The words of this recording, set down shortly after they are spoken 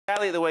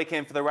Daily at the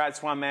weekend for the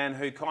Rats, one man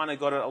who kind of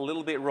got it a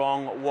little bit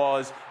wrong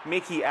was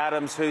Mickey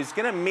Adams, who's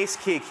going to miss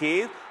kick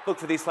here. Look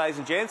for this, ladies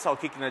and gents. I'll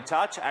kick in a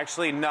touch.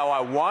 Actually, no,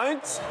 I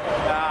won't.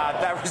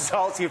 That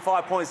results in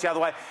 5 points the other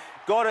way.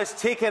 Got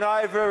us ticking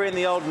over in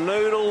the old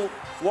noodle.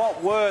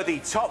 What were the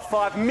top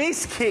 5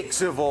 miss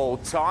kicks of all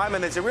time?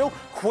 And there's a real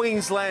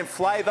Queensland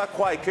flavour,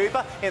 Quade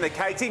Cooper in the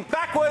K team.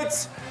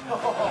 Backwards!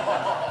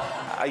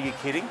 Are you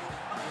kidding?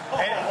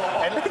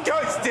 And it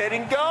goes dead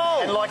in goal.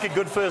 And like a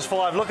good first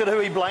 5, look at who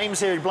he blames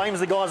here. He blames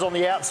the guys on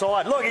the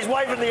outside. Look, he's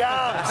waving the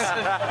arms.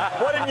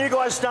 Why didn't you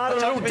guys start a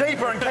little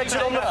deeper and catch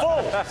it on the full?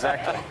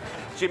 Exactly.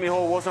 Jimmy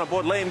Hall wasn't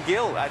aboard. Liam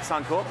Gill at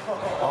Suncorp.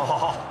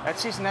 Oh,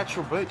 that's his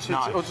natural boots.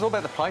 No. It's all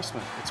about the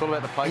placement. It's all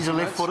about the placement. He's a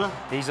left footer?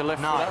 He's a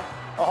left footer.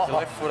 He's a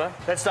left footer.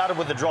 That started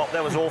with the drop.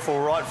 That was awful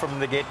right from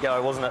the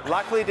get-go, wasn't it?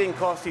 Luckily, it didn't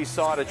cost his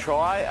side a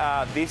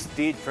try. This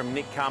did from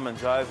Nick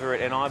Cummins over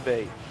at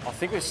NIB. I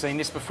think we've seen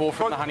this before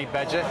from the Honey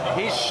Badger.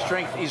 His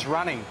strength is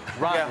running.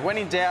 Run. Yeah. When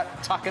in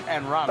doubt, tuck it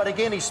and run. But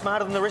again, he's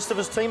smarter than the rest of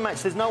his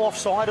teammates. There's no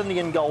offside in the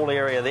in-goal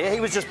area there. He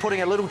was just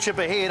putting a little chip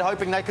ahead,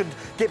 hoping they could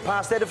get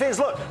past their defence.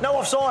 Look, no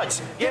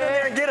offsides. Get in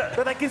there and get it.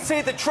 But they can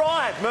see the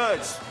try,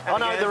 Mertz. I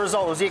know the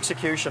result was the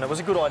execution. It was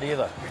a good idea,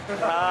 though.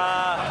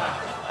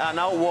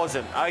 No, it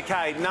wasn't.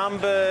 OK,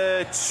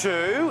 number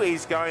 2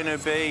 is going to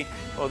be...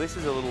 Well, this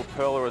is a little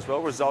perler as well,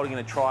 resulting in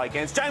a try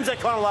against James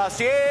O'Connell last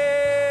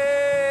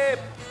year.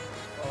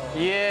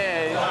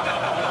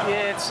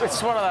 Yeah,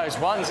 it's one of those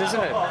ones, isn't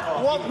it?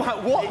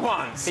 What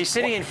ones? He's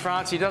sitting in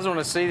France. He doesn't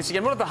want to see this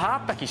again. What if the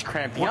halfback is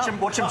cramping up?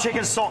 Watch him check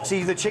his socks. He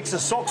either checks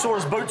his socks or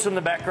his boots in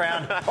the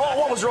background. Oh,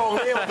 what was wrong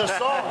there with the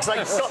socks? They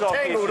got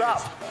tangled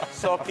up.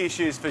 Sock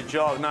issues for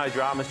Jog. No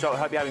dramas, Jog. I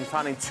hope you're having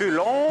fun in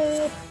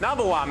Toulon.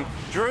 Number 1,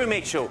 Drew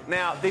Mitchell.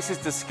 Now, this is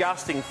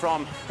disgusting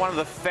from one of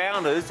the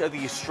founders of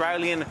the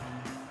Australian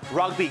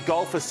Rugby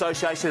Golf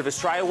Association of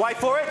Australia. Wait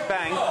for it.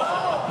 Bang.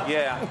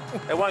 Yeah.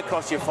 It won't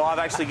cost you 5.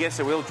 Actually, yes,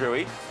 it will,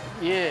 Drewy.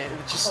 Yeah.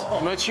 Just,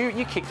 Merch, you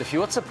kicked a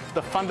few. What's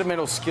the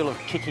fundamental skill of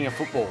kicking a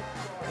football?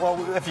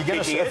 Well, if you're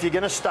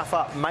going to stuff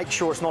up, make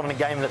sure it's not in a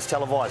game that's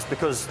televised,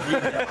 because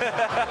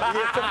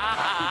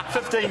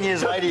 15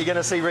 years later you're going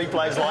to see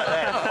replays like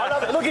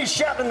that. Look, he's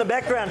shouting in the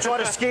background, trying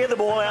to scare the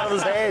ball out of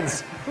his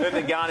hands.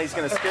 Ghani's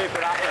going to scoop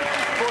it up and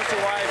push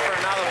away for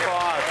another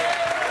 5.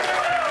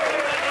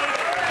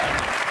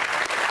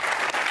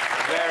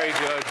 Very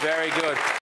good, very good.